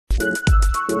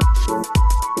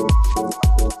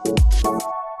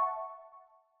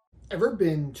ever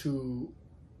been to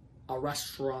a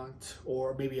restaurant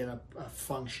or maybe at a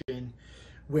function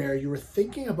where you were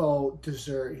thinking about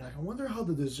dessert? You're like, I wonder how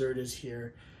the dessert is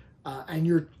here. And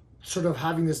you're sort of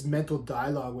having this mental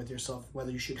dialogue with yourself,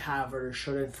 whether you should have it or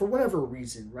shouldn't, for whatever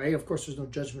reason, right? Of course, there's no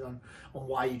judgment on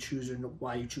why you choose or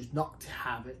why you choose not to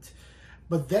have it.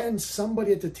 But then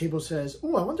somebody at the table says,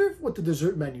 oh, I wonder what the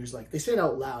dessert menu is like. They say it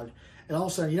out loud. And all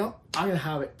of a sudden, I'm going to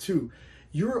have it too.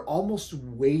 You're almost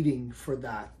waiting for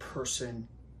that person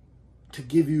to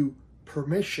give you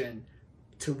permission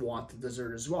to want the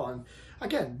dessert as well. And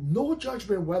again, no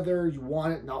judgment whether you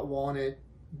want it, not want it,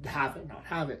 have it, not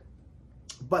have it.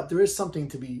 But there is something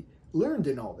to be learned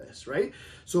in all this, right?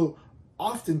 So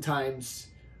oftentimes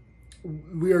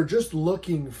we are just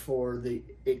looking for the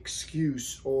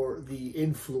excuse or the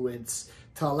influence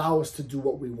to allow us to do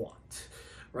what we want,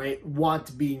 right?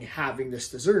 Want being having this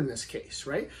dessert in this case,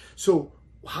 right? So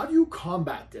how do you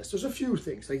combat this? There's a few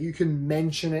things. Like, you can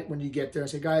mention it when you get there and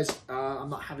say, guys, I'm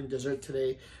not having dessert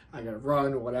today. I gotta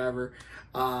run or whatever.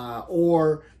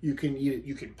 Or you can eat it.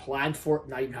 You can plan for it,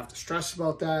 not even have to stress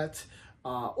about that.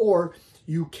 Or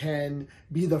you can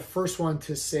be the first one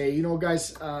to say,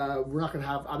 guys, I'm not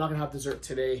gonna have dessert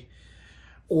today.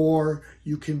 Or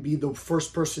you can be the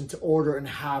first person to order and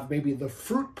have maybe the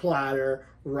fruit platter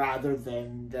rather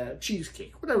than the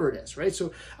cheesecake, whatever it is, right?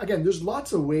 So again, there's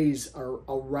lots of ways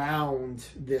around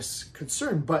this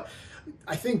concern, but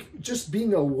I think just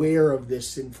being aware of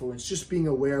this influence, just being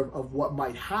aware of what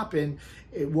might happen,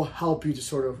 it will help you to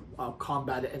sort of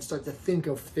combat it and start to think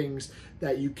of things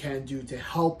that you can do to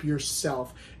help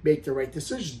yourself make the right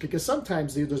decisions. Because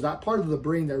sometimes there's that part of the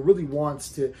brain that really wants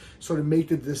to sort of make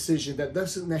the decision that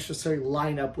doesn't necessarily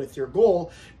line up with your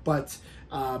goal, but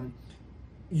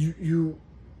you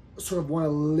sort of want to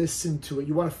listen to it.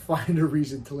 You want to find a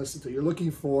reason to listen to it. You're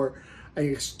looking for an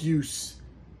excuse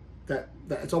that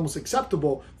it's almost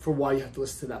acceptable for why you have to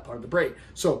listen to that part of the brain.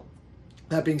 So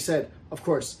that being said, of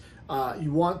course,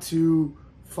 you want to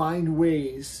find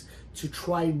ways to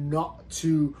try not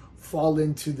to fall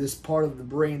into this part of the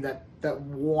brain that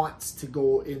wants to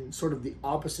go in sort of the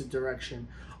opposite direction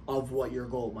of what your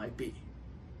goal might be.